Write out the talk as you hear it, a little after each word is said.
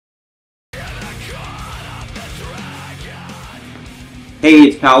Hey,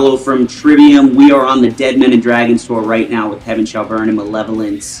 it's Paolo from Trivium. We are on the Dead Men and Dragons tour right now with Heaven Shall Burn and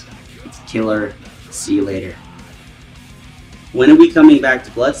Malevolence. It's killer. See you later. When are we coming back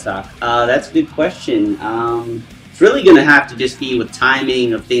to Bloodstock? That's a good question. It's really going to have to just be with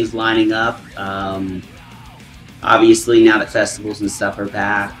timing of things lining up. Obviously, now that festivals and stuff are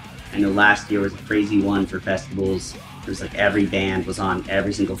back, I know last year was a crazy one for festivals. There's like every band was on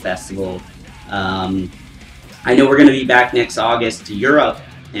every single festival. I know we're going to be back next August to Europe,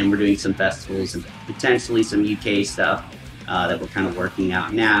 and we're doing some festivals and potentially some UK stuff that we're kind of working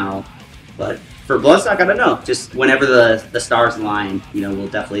out now. But for Bloodstock, I don't know. Just whenever the stars align, we'll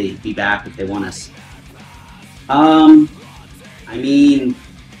definitely be back if they want us. I mean,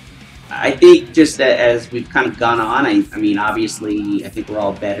 I think just as we've kind of gone on, I mean, obviously, I think we're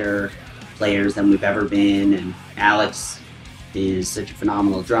all better players than we've ever been, and Alex is such a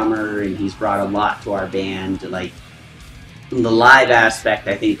phenomenal drummer, and he's brought a lot to our band. Like, in the live aspect,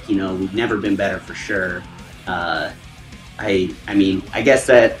 I think, we've never been better for sure. I mean, I guess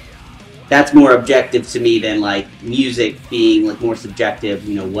that's more objective to me than, like, music being, like, more subjective,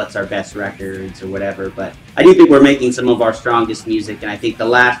 what's our best records or whatever. But I do think we're making some of our strongest music, and I think the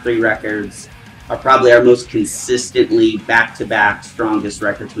last 3 records are probably our most consistently back-to-back strongest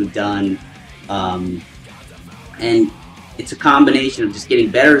records we've done. And it's a combination of just getting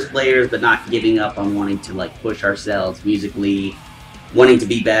better as players, but not giving up on wanting to like push ourselves musically, wanting to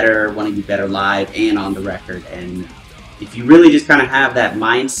be better live and on the record. And if you really just kind of have that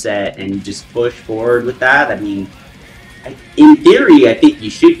mindset and just push forward with that, I mean, in theory, I think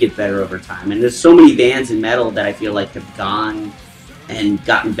you should get better over time. And there's so many bands in metal that I feel like have gone and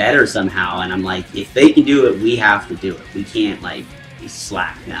gotten better somehow. And I'm like, if they can do it, we have to do it. We can't like be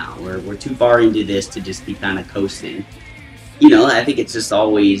slack now. We're too far into this to just be kind of coasting. I think it's just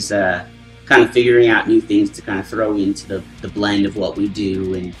always kind of figuring out new things to kind of throw into the blend of what we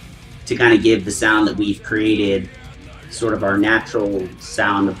do, and to kind of give the sound that we've created sort of our natural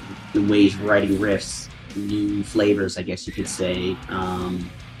sound of the ways of writing riffs, new flavors, I guess you could say.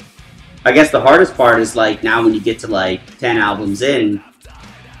 I guess the hardest part is like now when you get to like 10 albums in,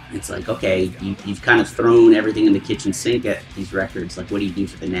 it's like, okay, you've kind of thrown everything in the kitchen sink at these records. Like, what do you do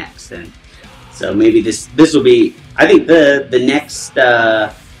for the next? And so maybe this will be, I think the next,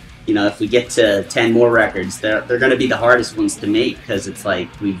 if we get to 10 more records, they're going to be the hardest ones to make, because it's like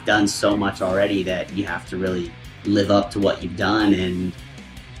we've done so much already that you have to really live up to what you've done and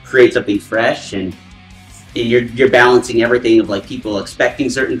create something fresh. And you're balancing everything of like people expecting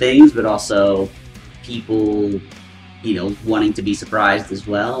certain things, but also people, wanting to be surprised as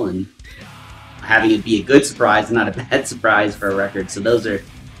well, and having it be a good surprise, not a bad surprise for a record. So they're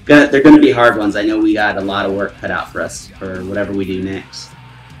going to be hard ones. I know we got a lot of work cut out for us for whatever we do next.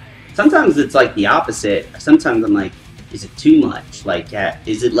 Sometimes it's like the opposite. Sometimes I'm like, is it too much? Like,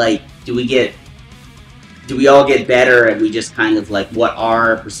 is it like, do we all get better, and we just kind of like what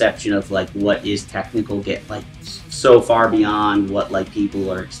our perception of like what is technical get like so far beyond what like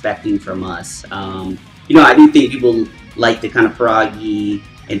people are expecting from us? I do think people like the kind of proggy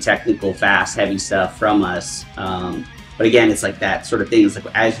and technical, fast, heavy stuff from us. But again, it's like that sort of thing. It's like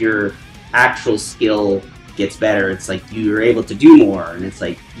as your actual skill gets better, it's like you're able to do more. And it's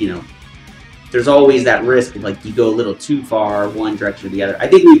like, there's always that risk of like you go a little too far one direction or the other. I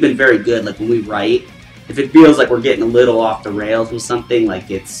think we've been very good. Like when we write, if it feels like we're getting a little off the rails with something, like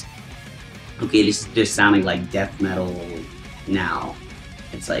it's, okay, this is just sounding like death metal now.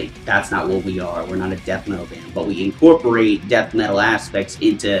 It's like, that's not what we are. We're not a death metal band. But we incorporate death metal aspects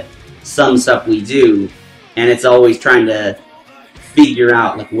into some stuff we do. And it's always trying to figure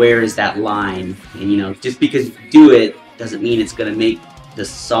out, like, where is that line? And, just because you do it doesn't mean it's going to make the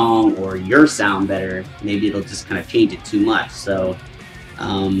song or your sound better. Maybe it'll just kind of change it too much. So,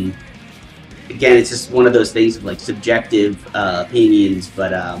 again, it's just one of those things of, like, subjective opinions.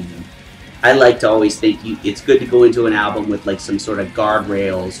 But I like to always think it's good to go into an album with, like, some sort of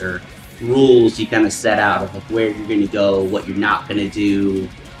guardrails or rules you kind of set out of, like, where you're going to go, what you're not going to do.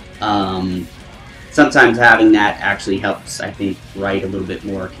 Sometimes having that actually helps, I think, write a little bit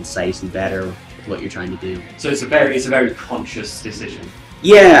more concise and better with what you're trying to do. So it's a very conscious decision.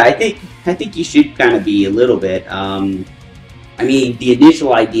 Yeah, I think you should kind of be a little bit. I mean, the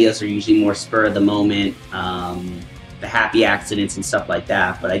initial ideas are usually more spur of the moment, the happy accidents and stuff like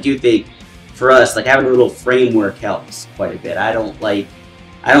that. But I do think for us, like having a little framework helps quite a bit. I don't like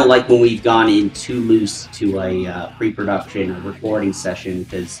when we've gone in too loose to a pre-production or recording session,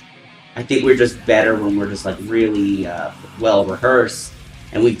 because I think we're just better when we're just like really well rehearsed,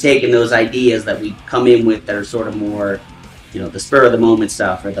 and we've taken those ideas that we come in with that are sort of more, the spur of the moment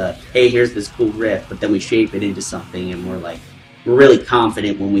stuff, or the, hey, here's this cool riff, but then we shape it into something, and we're like, we're really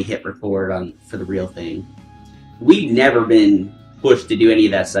confident when we hit record on for the real thing. We've never been pushed to do any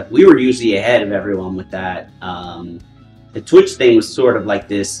of that stuff. We were usually ahead of everyone with that. The Twitch thing was sort of like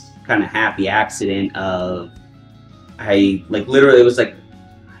this kind of happy accident of I like literally it was like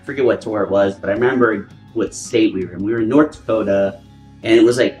I forget what tour it was, but I remember what state we were in. We were in North Dakota, and it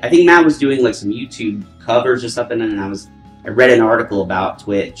was like I think Matt was doing like some YouTube covers or something, and I read an article about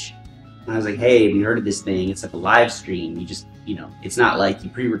Twitch, and I was like, hey, have you heard of this thing? It's like a live stream. You just it's not like you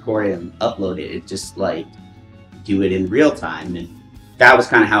pre-record it and upload it. It's just like do it in real time, and that was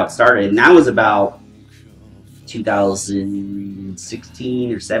kind of how it started. And that was about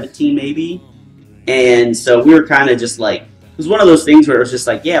 2016 or 17 maybe. And so we were kind of just like, it was one of those things where it was just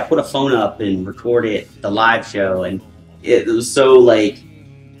like, yeah, put a phone up and record it, the live show. And it was so like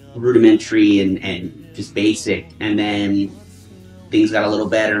rudimentary and just basic. And then things got a little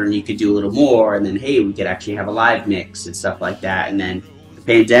better and you could do a little more. And then, hey, we could actually have a live mix and stuff like that. And then the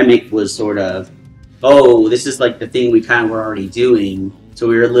pandemic was sort of, oh, this is like the thing we kind of were already doing. So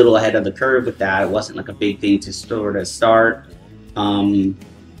we were a little ahead of the curve with that. It wasn't like a big thing to sort of start.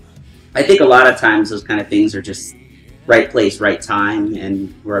 I think a lot of times those kind of things are just right place, right time,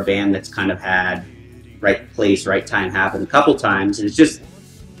 and we're a band that's kind of had right place, right time happen a couple times, and it's just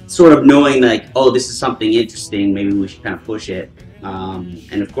sort of knowing like, oh, this is something interesting, maybe we should kind of push it.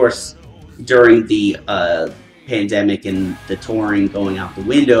 And of course, during the pandemic and the touring going out the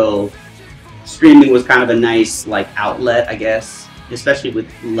window, streaming was kind of a nice like outlet, I guess, especially with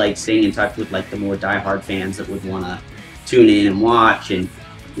like staying in touch with like the more diehard fans that would want to tune in and watch and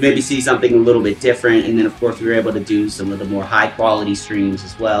maybe see something a little bit different. And then of course we were able to do some of the more high quality streams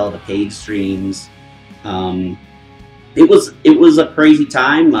as well, the paid streams. It was a crazy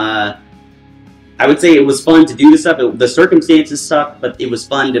time. I would say it was fun to do this stuff. The circumstances sucked, but it was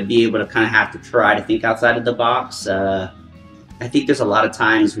fun to be able to kind of have to try to think outside of the box. I think there's a lot of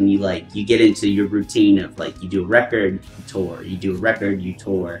times when you get into your routine of like you do a record, you tour, you do a record, you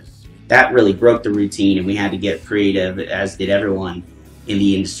tour. That really broke the routine, and we had to get creative, as did everyone in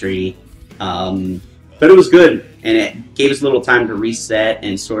the industry. But it was good, and it gave us a little time to reset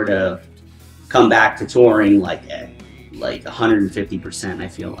and sort of come back to touring like 150%, I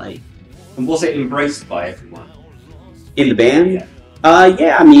feel like. And was it embraced by everyone? In the band? Yeah.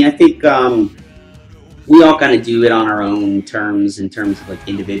 Yeah, I mean, I think we all kind of do it on our own terms in terms of like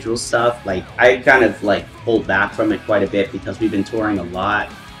individual stuff. Like I kind of like pulled back from it quite a bit because we've been touring a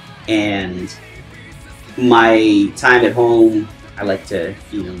lot, and my time at home, I like to,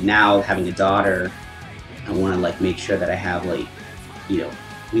 now having a daughter, I want to like make sure that I have like,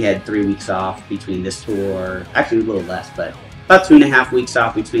 we had 3 weeks off between this tour, actually a little less, but about 2.5 weeks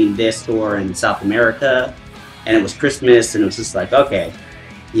off between this tour and South America, and it was Christmas, and it was just like, okay,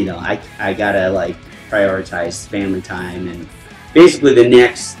 I gotta like prioritize family time, and basically the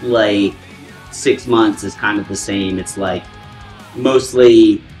next like 6 months is kind of the same. It's like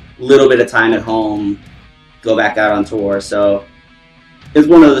mostly a little bit of time at home, go back out on tour. So it's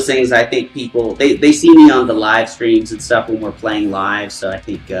one of those things. I think people they see me on the live streams and stuff when we're playing live, so I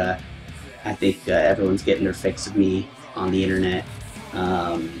think everyone's getting their fix of me on the internet.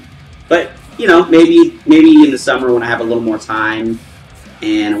 But maybe in the summer when I have a little more time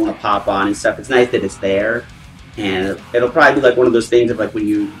and I want to pop on and stuff, it's nice that it's there. And it'll probably be like one of those things of like when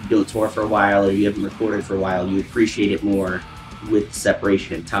you don't tour for a while or you haven't recorded for a while, you appreciate it more with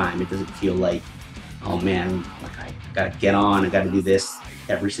separation in time. It doesn't feel like, oh man, like I gotta get on, I gotta do this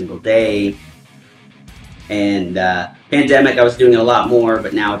every single day. And pandemic, I was doing it a lot more,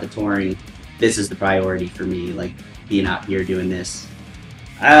 but now with the touring, this is the priority for me, like being out here doing this.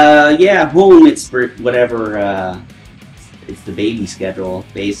 Yeah, home, it's for whatever, it's the baby schedule,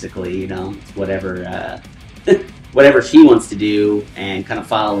 basically, it's whatever, whatever she wants to do, and kind of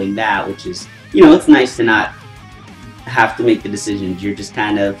following that, which is, it's nice to not have to make the decisions. You're just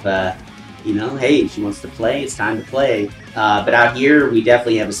kind of, hey, she wants to play, it's time to play. But out here, we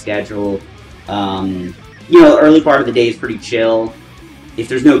definitely have a schedule. The early part of the day is pretty chill. If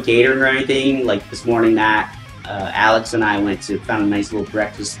there's no catering or anything, like this morning, Alex and I found a nice little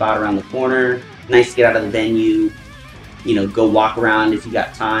breakfast spot around the corner. Nice to get out of the venue, go walk around if you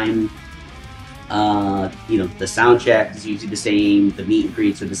got time. The sound check is usually the same. The meet and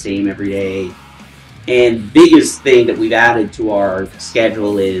greets are the same every day. And biggest thing that we've added to our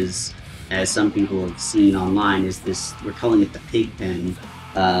schedule is, as some people have seen online, is this, we're calling it the pig pen.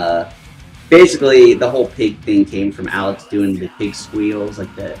 Basically, the whole pig thing came from Alex doing the pig squeals,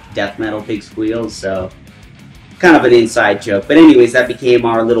 like the death metal pig squeals, so kind of an inside joke. But anyways, that became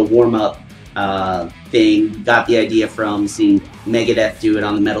our little warm-up thing. Got the idea from seeing Megadeth do it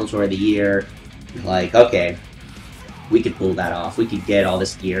on the Metal Tour of the Year. Like, okay, we could pull that off. We could get all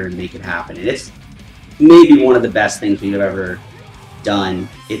this gear and make it happen. And it's maybe one of the best things we've ever done.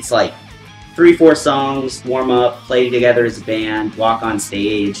 It's like 3-4 songs, warm up, play together as a band, walk on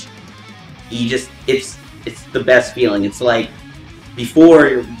stage. You just, it's the best feeling. It's like before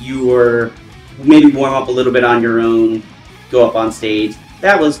you were maybe warm up a little bit on your own, go up on stage.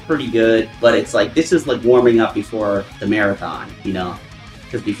 That was pretty good, but it's like, this is like warming up before the marathon, you know?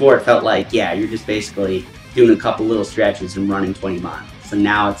 Because before it felt like, yeah, you're just basically doing a couple little stretches and running 20 miles. So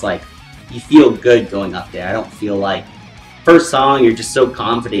now it's like, you feel good going up there. I don't feel like, first song, you're just so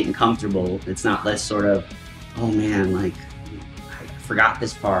confident and comfortable. It's not less sort of, oh man, like, I forgot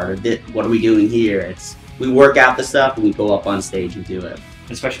this part, or what are we doing here? It's, we work out the stuff and we go up on stage and do it.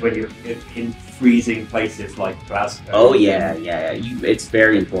 Especially when you're in freezing places like Glasgow. Oh yeah. It's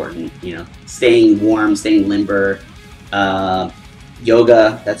very important, you know, staying warm, staying limber.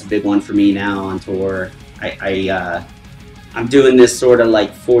 Yoga, that's a big one for me now on tour. I'm doing this sort of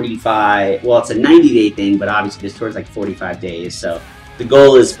like 45, well, it's a 90-day thing, but obviously this tour is like 45 days. So the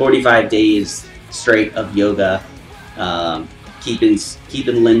goal is 45 days straight of yoga,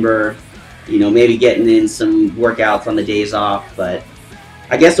 keeping limber, you know, maybe getting in some workouts on the days off. But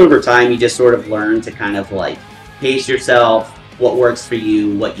I guess over time you just sort of learn to kind of like pace yourself, what works for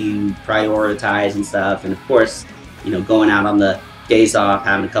you, what you prioritize and stuff. And of course, you know, going out on the days off,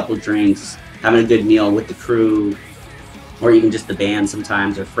 having a couple drinks, having a good meal with the crew, or even just the band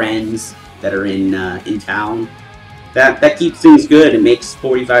sometimes, or friends that are in town. That keeps things good and makes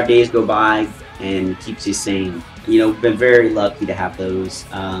 45 days go by and keeps you sane. You know, been very lucky to have those.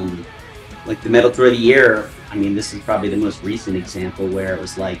 Like the Metal Tour of the Year, I mean, this is probably the most recent example where it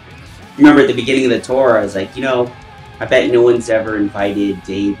was like, remember at the beginning of the tour, I was like, you know, I bet no one's ever invited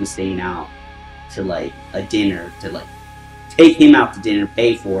Dave Mustaine out to like a dinner, to like take him out to dinner,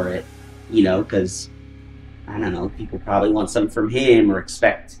 pay for it, you know, because I don't know, people probably want something from him or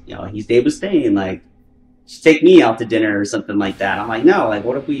expect, you know, he's Dave Mustaine, like, just take me out to dinner or something like that. I'm like, no, like,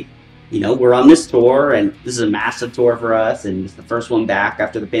 what if we, you know, we're on this tour and this is a massive tour for us and it's the first one back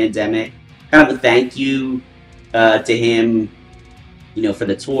after the pandemic. Kind of a thank you to him, you know, for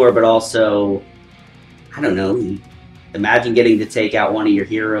the tour, but also, I don't know, imagine getting to take out one of your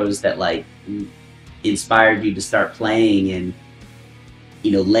heroes that like inspired you to start playing and,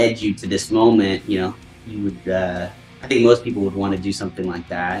 you know, led you to this moment. You know, you would, I think most people would want to do something like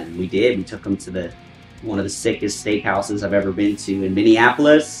that, and we did. We took them to one of the sickest steakhouses I've ever been to in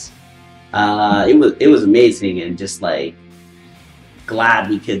Minneapolis. It was amazing, and just like glad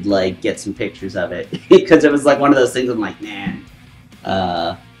we could like get some pictures of it because it was like one of those things. I'm like, man,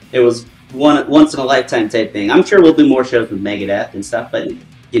 it was once in a lifetime type thing. I'm sure we'll do more shows with Megadeth and stuff, but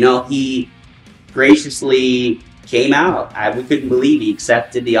you know, he graciously came out. We couldn't believe he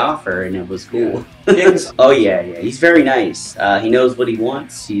accepted the offer, and it was cool. Yeah. Oh yeah, he's very nice. He knows what he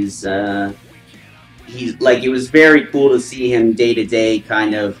wants. He's like, it was very cool to see him day to day,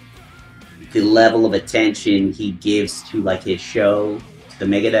 kind of the level of attention he gives to like his show, the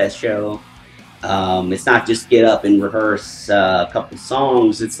Megadeth show. It's not just get up and rehearse a couple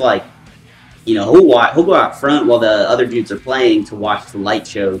songs. It's like, you know, he'll go out front while the other dudes are playing to watch the light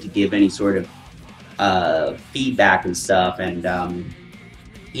show, to give any sort of feedback and stuff. And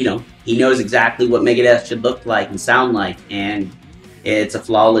you know, he knows exactly what Megadeth should look like and sound like, and it's a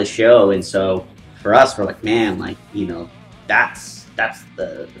flawless show. And so for us, we're like, man, like, you know, that's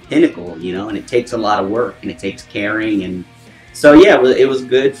the pinnacle, you know, and it takes a lot of work and it takes caring. And so yeah, it was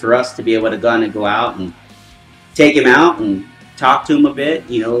good for us to be able to go out and take him out and talk to him a bit,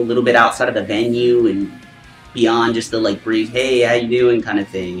 you know, a little bit outside of the venue and beyond just the like brief, hey, how you doing kind of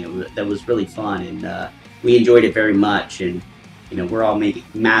thing. That was really fun, and we enjoyed it very much. And you know, we're all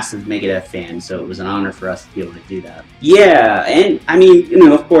massive Megadeth fans, so it was an honor for us to be able to do that. Yeah, and I mean, you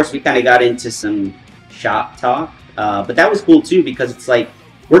know, of course we kind of got into some shop talk, but that was cool too, because it's like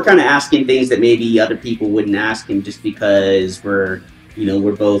we're kind of asking things that maybe other people wouldn't ask him, just because we're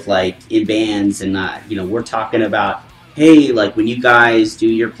both like in bands, and not, you know, we're talking about, hey, like when you guys do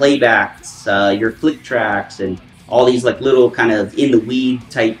your playbacks, your click tracks, and all these like little kind of in the weed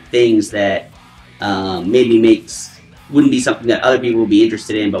type things that maybe wouldn't be something that other people would be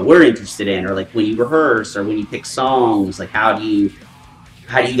interested in, but we're interested in, or like when you rehearse or when you pick songs, like how do you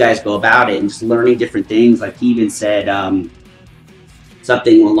guys go about it, and just learning different things. Like he even said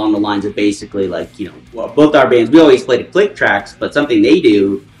something along the lines of basically like, you know, well, both our bands, we always play the click tracks, but something they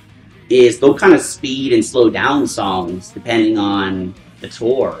do is they'll kind of speed and slow down songs depending on the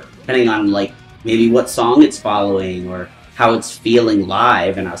tour, depending on like maybe what song it's following or how it's feeling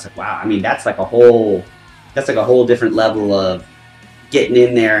live. And I was like, wow, I mean, that's like a whole different level of getting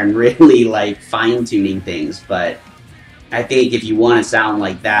in there and really like fine-tuning things. But I think if you want to sound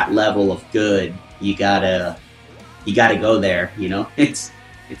like that level of good, you gotta go there. You know, it's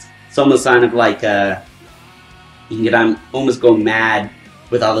almost kind of like you can almost go mad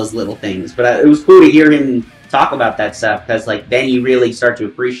with all those little things. But it was cool to hear him talk about that stuff because like then you really start to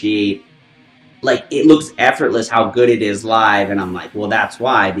appreciate. Like it looks effortless how good it is live, and I'm like, well, that's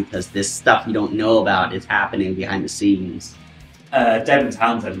why because this stuff you don't know about is happening behind the scenes. Devin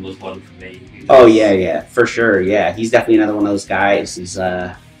Townsend was one for me. Oh yeah, yeah, for sure. Yeah, he's definitely another one of those guys. He's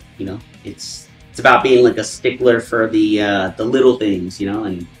you know, it's about being like a stickler for the little things, you know,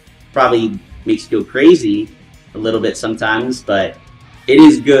 and probably makes you go crazy a little bit sometimes, but it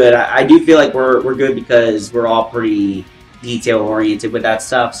is good. I do feel like we're good because we're all pretty detail oriented with that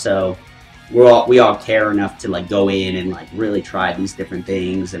stuff. So we all care enough to like go in and like really try these different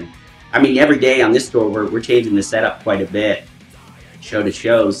things. And I mean, every day on this tour, we're changing the setup quite a bit, show to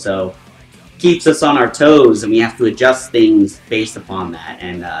show. So keeps us on our toes, and we have to adjust things based upon that.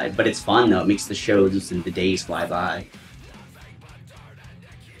 And but it's fun though; it makes the shows and the days fly by.